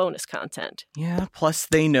hears the bonus content. Yeah, plus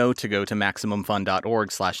they know to go to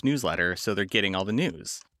MaximumFun.org/newsletter, so they're getting all the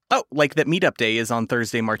news. Oh, like that meetup day is on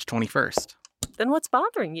Thursday, March 21st. Then what's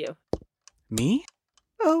bothering you? Me?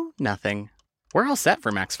 Oh, nothing. We're all set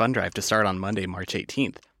for Max Fun Drive to start on Monday, March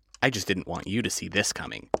 18th. I just didn't want you to see this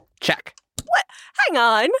coming. Check. What? Hang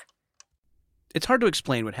on. It's hard to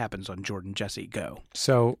explain what happens on Jordan Jesse Go.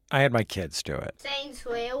 So I had my kids do it. Saying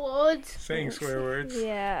swear words. Saying swear words.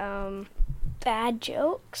 Yeah, bad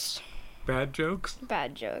jokes. Bad jokes?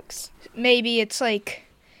 Bad jokes. Maybe it's like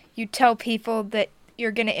you tell people that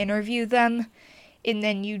you're going to interview them, and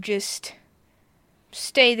then you just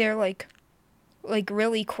stay there like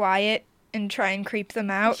really quiet and try and creep them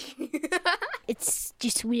out. It's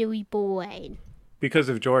just really boring. Because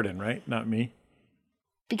of Jordan, right? Not me.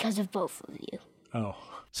 Because of both of you. Oh.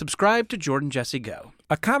 Subscribe to Jordan Jesse Go,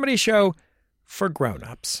 a comedy show for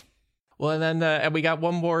grown-ups. Well, and then and we got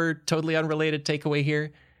one more totally unrelated takeaway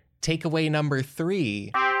here. Takeaway number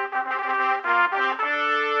 3.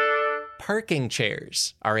 Parking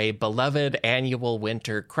chairs are a beloved annual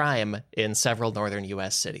winter crime in several northern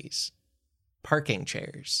U.S. cities. Parking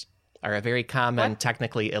chairs are a very common,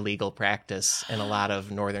 technically illegal practice in a lot of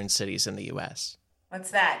northern cities in the U.S.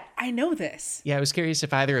 What's that? I know this. Yeah, I was curious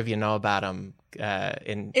if either of you know about them.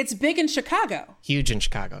 It's big in Chicago. Huge in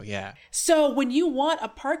Chicago, yeah. So when you want a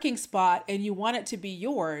parking spot and you want it to be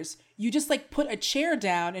yours, you just like put a chair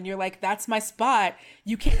down and you're like, that's my spot.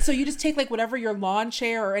 You can't. So you just take like whatever your lawn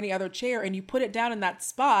chair or any other chair and you put it down in that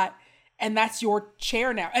spot, and that's your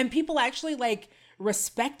chair now. And people actually like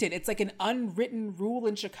respect it. It's like an unwritten rule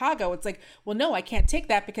in Chicago. It's like, well, no, I can't take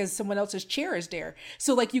that because someone else's chair is there.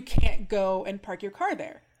 So like you can't go and park your car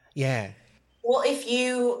there. Yeah. Well, if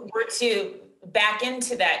you were to back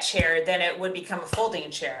into that chair, then it would become a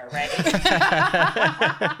folding chair, right?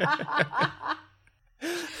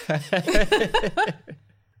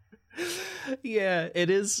 Yeah,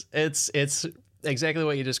 it is. It's exactly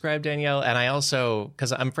what you described, Danielle. And I also,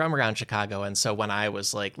 because I'm from around Chicago, and so when I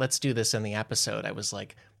was like, let's do this in the episode, I was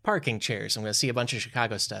like, parking chairs. I'm going to see a bunch of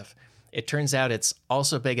Chicago stuff. It turns out it's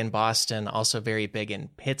also big in Boston, also very big in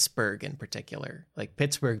Pittsburgh in particular. Like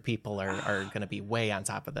Pittsburgh people are going to be way on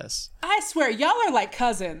top of this. I swear, y'all are like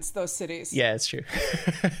cousins, those cities. Yeah, it's true.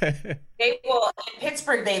 In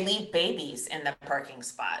Pittsburgh, they leave babies in the parking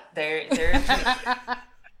spot. They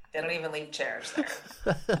don't even leave chairs there.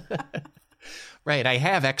 Right, I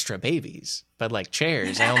have extra babies, but like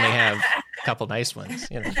chairs, I only have a couple nice ones,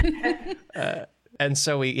 you know. And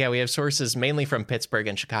so we have sources mainly from Pittsburgh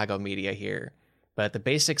and Chicago media here. But the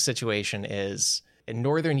basic situation is in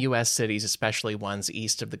northern U.S. cities, especially ones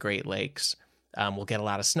east of the Great Lakes, we'll get a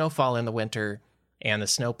lot of snowfall in the winter, and the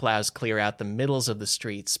snowplows clear out the middles of the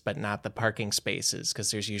streets, but not the parking spaces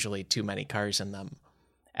because there's usually too many cars in them.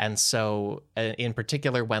 And so in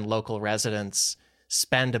particular, when local residents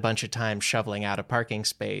spend a bunch of time shoveling out a parking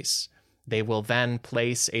space, they will then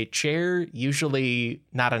place a chair, usually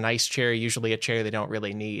not a nice chair, usually a chair they don't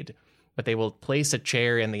really need, but they will place a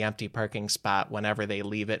chair in the empty parking spot whenever they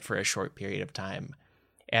leave it for a short period of time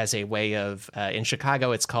as a way of, in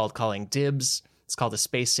Chicago, it's called calling dibs. It's called a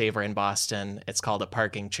space saver in Boston. It's called a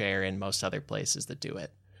parking chair in most other places that do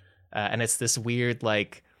it. And it's this weird,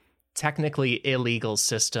 like, technically illegal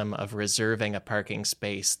system of reserving a parking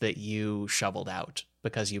space that you shoveled out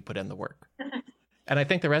because you put in the work. And I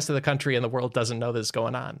think the rest of the country and the world doesn't know this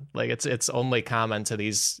going on. Like it's only common to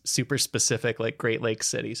these super specific like Great Lakes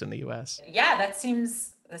cities in the US. Yeah, that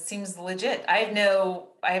seems That seems legit. I have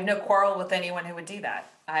no quarrel with anyone who would do that.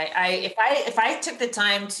 If I took the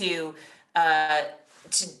time to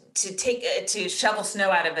shovel snow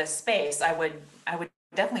out of this space, I would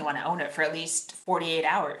definitely want to own it for at least 48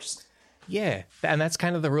 hours. Yeah, and that's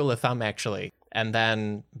kind of the rule of thumb, actually. And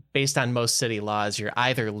then based on most city laws, you're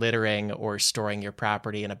either littering or storing your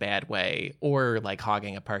property in a bad way, or like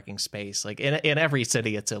hogging a parking space. Like in every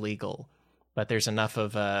city, it's illegal. But there's enough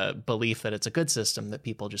of a belief that it's a good system that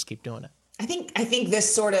people just keep doing it. I think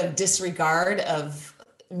this sort of disregard of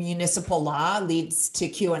municipal law leads to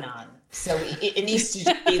QAnon. So it needs to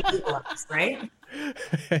just be legalized, right?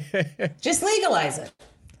 Just legalize it.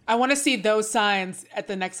 I want to see those signs at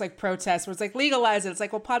the next like protest where it's like legalize it. It's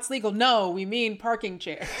like, well, pot's legal. No, we mean parking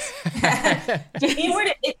chairs.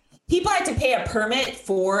 People had to pay a permit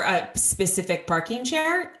for a specific parking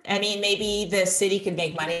chair. I mean, maybe the city could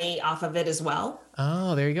make money off of it as well.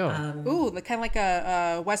 Oh, there you go. Ooh, kind of like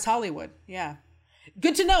a West Hollywood. Yeah.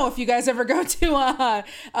 Good to know if you guys ever go to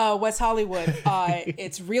West Hollywood.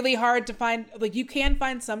 It's really hard to find, like you can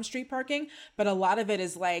find some street parking, but a lot of it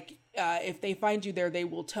is like, if they find you there, they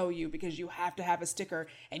will tow you because you have to have a sticker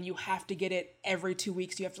and you have to get it every 2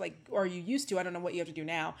 weeks. You have to or you used to, I don't know what you have to do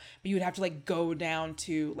now, but you would have to like go down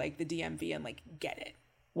to like the DMV and like get it.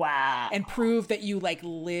 Wow. And prove that you like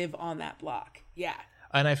live on that block. Yeah.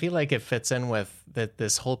 And I feel like it fits in with that.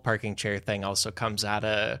 This whole parking chair thing also comes out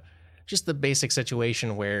of just the basic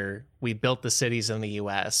situation where we built the cities in the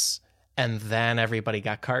US and then everybody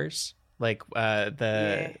got cars. Like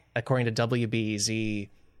according to WBEZ,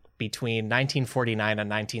 between 1949 and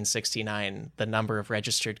 1969, the number of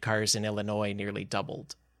registered cars in Illinois nearly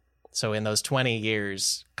doubled. So in those 20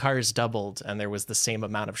 years, cars doubled and there was the same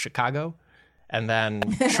amount of Chicago. And then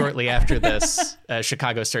shortly after this,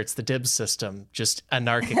 Chicago starts the dibs system, just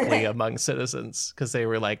anarchically among citizens, because they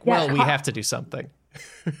were like, well, we have to do something.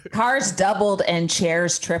 Cars doubled and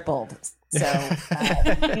chairs tripled. So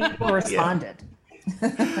people responded.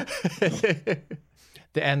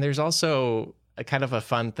 And there's also a kind of a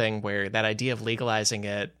fun thing where that idea of legalizing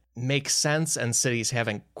it makes sense, and cities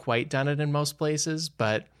haven't quite done it in most places.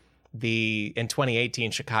 But in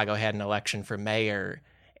 2018, Chicago had an election for mayor,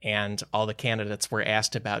 and all the candidates were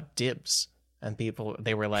asked about dibs. And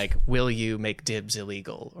they were like, will you make dibs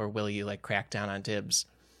illegal? Or will you like crack down on dibs?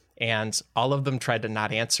 And all of them tried to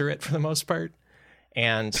not answer it for the most part.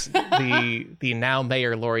 And the now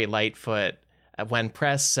mayor Lori Lightfoot, when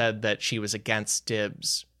pressed, said that she was against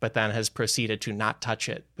dibs, but then has proceeded to not touch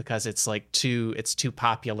it because it's too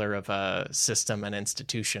popular of a system and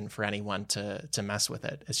institution for anyone to mess with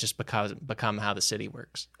it. It's just become how the city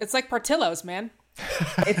works. It's like Portillo's, man.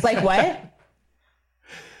 It's like what?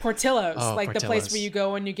 Portillo's, Portillo's. The place where you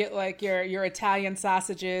go and you get like your Italian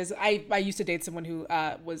sausages. I used to date someone who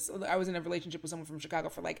I was in a relationship with someone from Chicago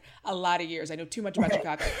for like a lot of years. I know too much about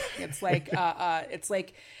Chicago. It's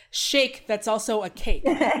like shake that's also a cake.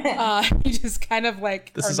 You just kind of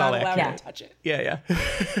like this are is not all allowed to touch it. Yeah.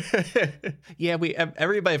 Yeah,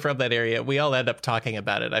 everybody from that area, we all end up talking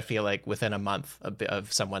about it, I feel like, within a month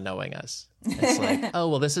of someone knowing us. It's like, oh,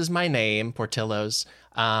 well, this is my name, Portillo's.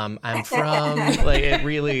 I'm from, like,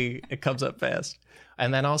 it comes up fast.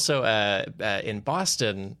 And then also in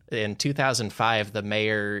Boston in 2005, the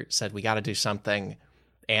mayor said, we got to do something,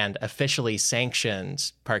 and officially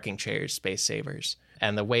sanctioned parking chairs, space savers.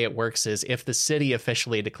 And the way it works is if the city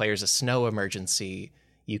officially declares a snow emergency,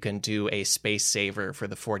 you can do a space saver for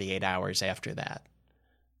the 48 hours after that.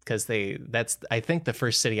 Because that's I think the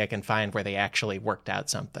first city I can find where they actually worked out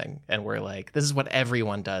something and we're like, this is what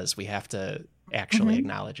everyone does. We have to actually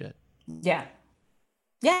acknowledge it. Yeah.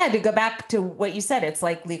 Yeah, to go back to what you said, it's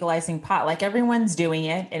like legalizing pot. Like everyone's doing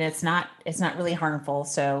it and it's not really harmful.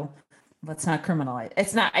 So let's not criminalize.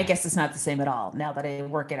 It's not, I guess it's not the same at all now that I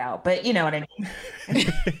work it out, but you know what I mean?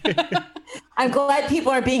 I'm glad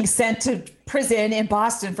people are being sent to prison in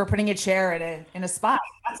Boston for putting a chair in a spot.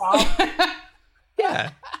 That's all.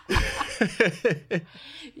 Yeah.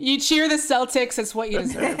 You cheer the Celtics. It's what you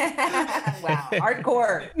deserve. Wow.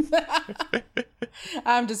 Hardcore.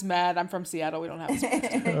 I'm just mad. I'm from Seattle. We don't have a sports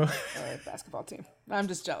team or a basketball team. I'm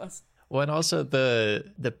just jealous. Well, and also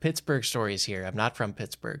the Pittsburgh stories here. I'm not from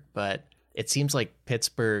Pittsburgh, but it seems like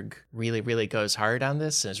Pittsburgh really, really goes hard on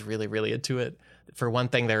this and is really, really into it. For one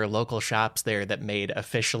thing, there are local shops there that made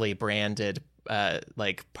officially branded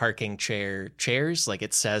like parking chairs. Like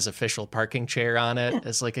it says official parking chair on it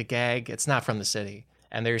as like a gag. It's not from the city.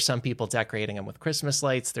 And there's some people decorating them with Christmas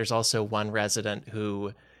lights. There's also one resident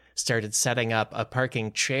who started setting up a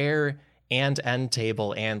parking chair and end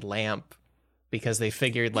table and lamp because they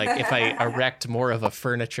figured, like, if I erect more of a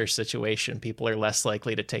furniture situation, people are less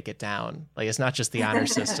likely to take it down. Like, it's not just the honor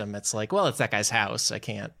system. It's like, well, it's that guy's house. I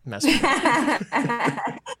can't mess with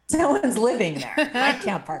it. Someone's living there. I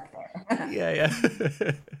can't park there. Yeah.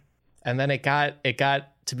 And then it got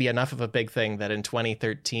to be enough of a big thing that in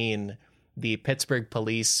 2013, the Pittsburgh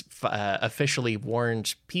police officially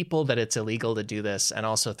warned people that it's illegal to do this, and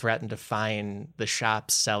also threatened to fine the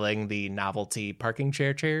shops selling the novelty parking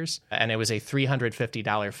chair chairs. And it was a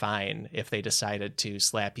 $350 fine if they decided to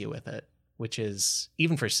slap you with it, which is,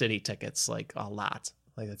 even for city tickets, like a lot.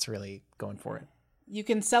 Like, that's really going for it. You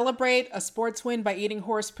can celebrate a sports win by eating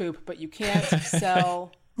horse poop, but you can't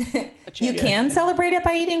sell a chair. You can celebrate it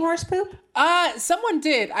by eating horse poop? Someone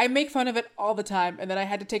did. I make fun of it all the time, and then I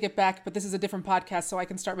had to take it back, but this is a different podcast, so I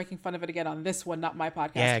can start making fun of it again on this one, not my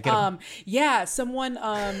podcast. Someone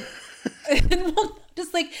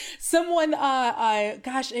just like someone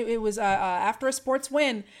gosh, it was after a sports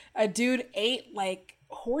win, a dude ate like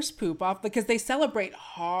horse poop off because they celebrate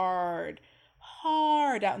hard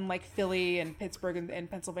out in like Philly and Pittsburgh and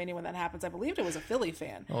Pennsylvania when that happens. I believed it was a Philly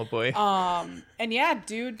fan. Oh boy. And yeah,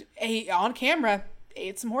 dude, on camera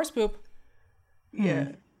ate some horse poop.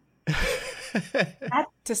 Yeah.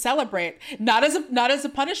 To celebrate, not as a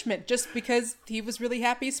punishment, just because he was really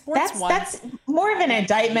happy sports won. That's more of an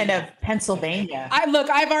indictment of Pennsylvania.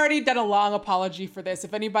 I've already done a long apology for this.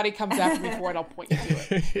 If anybody comes after me for it, I'll point you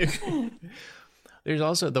to it. There's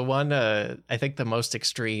also the one, I think the most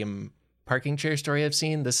extreme parking chair story I've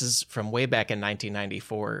seen. This is from way back in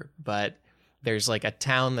 1994, but there's like a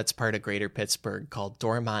town that's part of Greater Pittsburgh called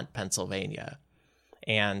Dormont, Pennsylvania.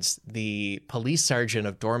 And the police sergeant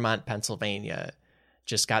of Dormont, Pennsylvania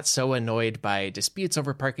just got so annoyed by disputes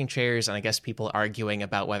over parking chairs, and I guess people arguing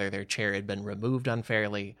about whether their chair had been removed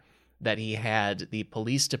unfairly, that he had the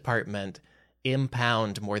police department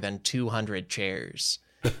impound more than 200 chairs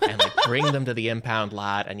and like bring them to the impound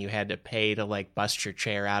lot, and you had to pay to like bust your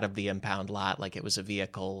chair out of the impound lot like it was a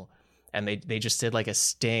vehicle. And they just did like a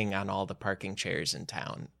sting on all the parking chairs in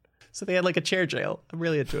town. So they had like a chair jail. I'm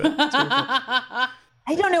really into it.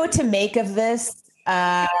 I don't know what to make of this.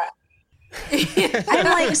 I'm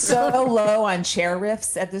like so low on chair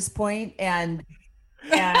riffs at this point, and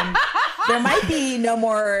there might be no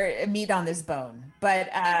more meat on this bone. But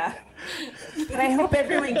I hope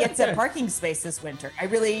everyone gets a parking space this winter. I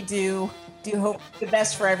really do hope the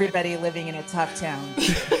best for everybody living in a tough town.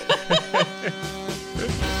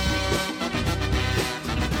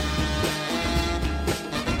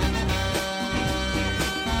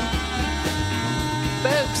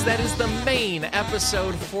 Folks, that is the main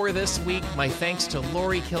episode for this week. My thanks to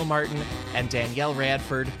Laurie Kilmartin and Danielle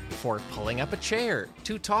Radford for pulling up a chair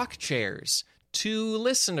to talk chairs to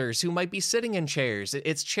listeners who might be sitting in chairs.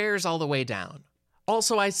 It's chairs all the way down.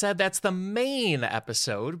 Also, I said that's the main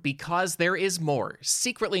episode because there is more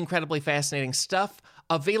secretly incredibly fascinating stuff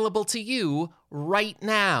available to you right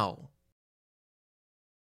now.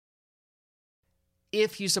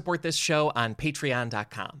 If you support this show on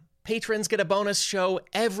patreon.com, patrons get a bonus show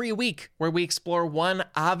every week where we explore one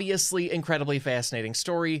obviously incredibly fascinating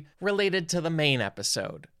story related to the main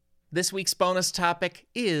episode. This week's bonus topic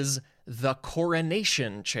is the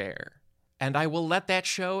coronation chair, and I will let that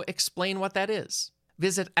show explain what that is.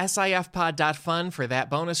 Visit sifpod.fun for that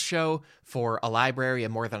bonus show, for a library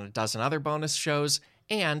of more than a dozen other bonus shows,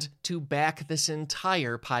 and to back this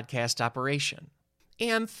entire podcast operation.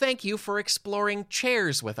 And thank you for exploring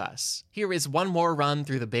chairs with us. Here is one more run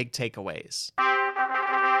through the big takeaways.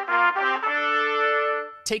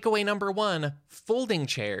 Takeaway number 1, folding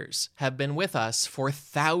chairs have been with us for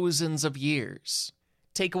thousands of years.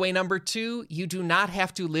 Takeaway number 2, you do not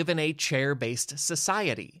have to live in a chair-based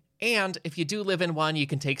society. And if you do live in one, you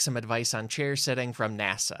can take some advice on chair sitting from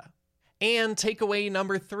NASA. And takeaway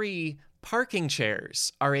number 3, parking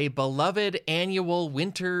chairs are a beloved annual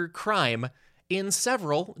winter crime in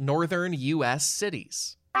several northern U.S.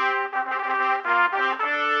 cities.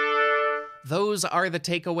 Those are the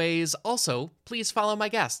takeaways. Also, please follow my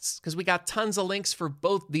guests, because we got tons of links for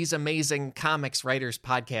both these amazing comics, writers,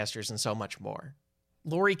 podcasters, and so much more.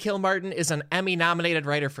 Laurie Kilmartin is an Emmy-nominated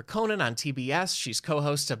writer for Conan on TBS. She's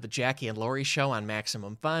co-host of The Jackie and Laurie Show on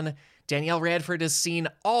Maximum Fun. Danielle Radford is seen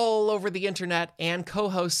all over the internet and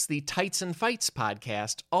co-hosts the Tights and Fights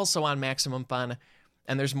podcast, also on Maximum Fun.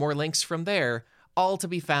 And there's more links from there, all to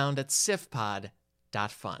be found at sifpod.fun.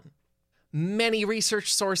 Many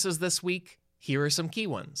research sources this week. Here are some key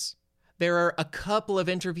ones. There are a couple of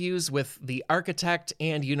interviews with the architect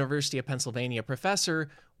and University of Pennsylvania professor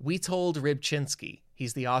Witold Rybczynski.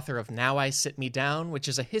 He's the author of Now I Sit Me Down, which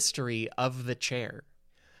is a history of the chair.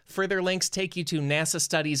 Further links take you to NASA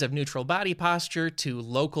studies of neutral body posture, to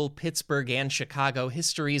local Pittsburgh and Chicago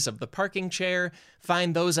histories of the parking chair.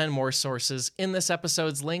 Find those and more sources in this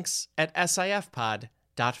episode's links at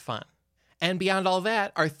sifpod.fun. And beyond all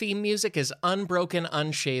that, our theme music is Unbroken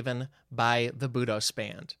Unshaven by the Budos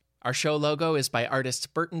Band. Our show logo is by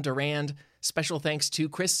artist Burton Durand. Special thanks to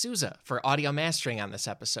Chris Souza for audio mastering on this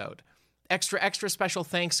episode. Extra special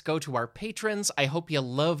thanks go to our patrons. I hope you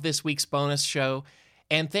love this week's bonus show.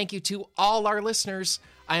 And thank you to all our listeners.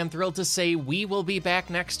 I am thrilled to say we will be back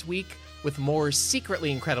next week with more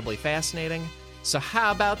secretly incredibly fascinating. So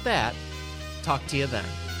how about that? Talk to you then.